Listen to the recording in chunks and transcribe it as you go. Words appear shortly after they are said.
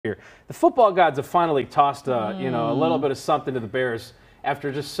here. The football gods have finally tossed a little bit of something to the Bears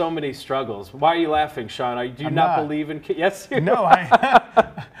after just so many struggles. Why are you laughing, Sean? Do you not believe in Yes, you No,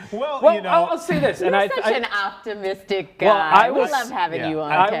 I'll say this. You're such an optimistic guy. We love having you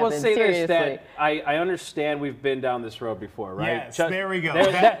on, Kevin. I will say Seriously. this, that I understand we've been down this road before, right? Yes, there we go.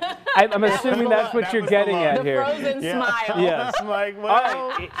 I'm assuming that's what you're getting at here. The frozen smile. Yes. Like, well. All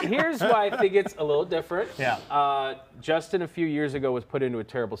right, here's why I think it's a little different. Yeah. Justin, a few years ago, was put into a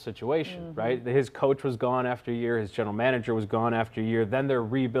terrible situation, right? His coach was gone after a year. His general manager was gone after a year. Then they're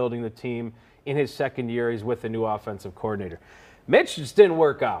rebuilding the team. In his second year, he's with a new offensive coordinator. Mitch just didn't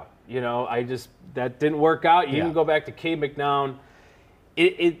work out. That didn't work out. You even go back to Cade McNown.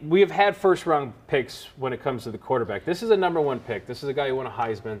 We have had first-round picks when it comes to the quarterback. This is a number one pick. This is a guy who won a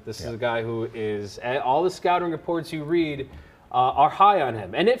Heisman. This is a guy who is, all the scouting reports you read are high on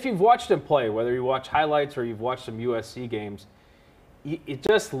him. And if you've watched him play, whether you watch highlights or you've watched some USC games, it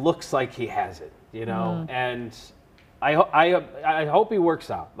just looks like he has it, And I hope he works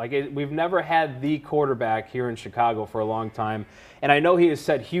out. We've never had the quarterback here in Chicago for a long time, and I know he has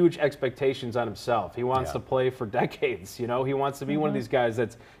set huge expectations on himself. He wants to play for decades. He wants to be one of these guys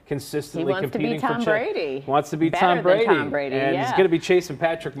that's consistently competing for Tom Brady. He wants to be Better Tom Brady. than Tom Brady, and he's going to be chasing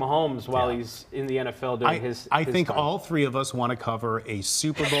Patrick Mahomes while he's in the NFL doing his think time. all three of us want to cover a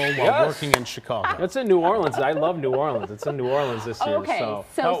Super Bowl while working in Chicago. That's in New Orleans. I love New Orleans. It's in New Orleans this year. Okay,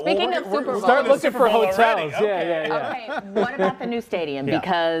 So speaking of Super Bowl. Start looking for hotels. Already. Yeah. Okay, what about the new stadium? Yeah.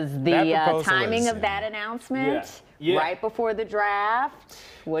 Because the timing of that announcement, right before the draft,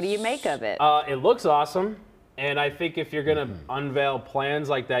 what do you make of it? It looks awesome. And I think if you're going to unveil plans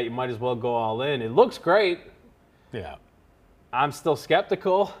like that, you might as well go all in. It looks great. Yeah. I'm still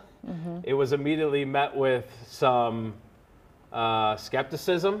skeptical. It was immediately met with some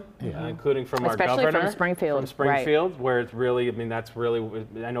skepticism, including from our governor. Especially from Springfield. From Springfield, where it's really, that's really,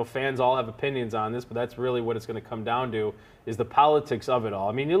 I know fans all have opinions on this, but that's really what it's going to come down to is the politics of it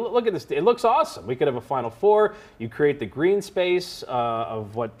all. You look at this, it looks awesome. We could have a Final Four. You create the green space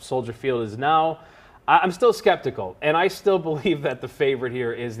of what Soldier Field is now. I'm still skeptical, and I still believe that the favorite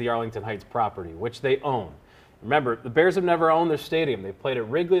here is the Arlington Heights property, which they own. Remember, the Bears have never owned their stadium. They've played at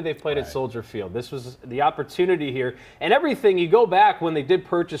Wrigley. They've played at Soldier Field. This was the opportunity here. And everything, you go back when they did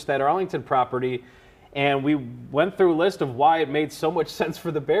purchase that Arlington property, and we went through a list of why it made so much sense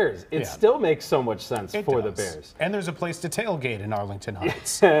for the Bears. It still makes so much sense for the Bears. And there's a place to tailgate in Arlington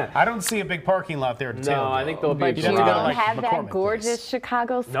Heights. I don't see a big parking lot there to tailgate. No, I think there'll be but you don't have that gorgeous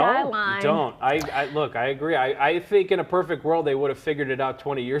Chicago skyline. No, you don't. Look, I agree. I think in a perfect world they would have figured it out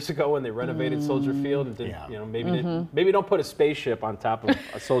 20 years ago when they renovated Soldier Field and didn't, maybe don't put a spaceship on top of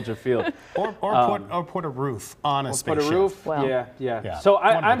a Soldier Field. or put a roof on a spaceship. Put a roof. Well, yeah. So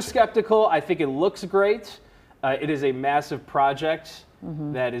I'm skeptical. I think it looks great. It is a massive project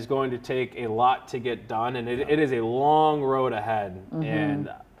that is going to take a lot to get done, and it is a long road ahead. And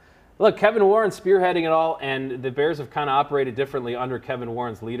look, Kevin Warren spearheading it all, and the Bears have kind of operated differently under Kevin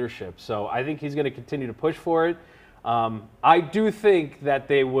Warren's leadership. So I think he's going to continue to push for it. I do think that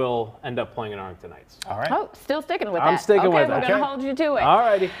they will end up playing in Arlington Heights. All right. Oh, still sticking with that. I'm sticking with it. We're going to hold you to it. All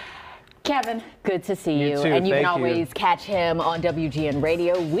righty. Kevin, good to see you. You too. And you can Thank you. always catch him on WGN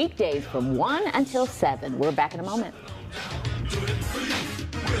Radio weekdays from 1 until 7. We're back in a moment.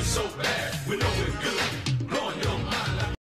 We're so bad, we know we're good.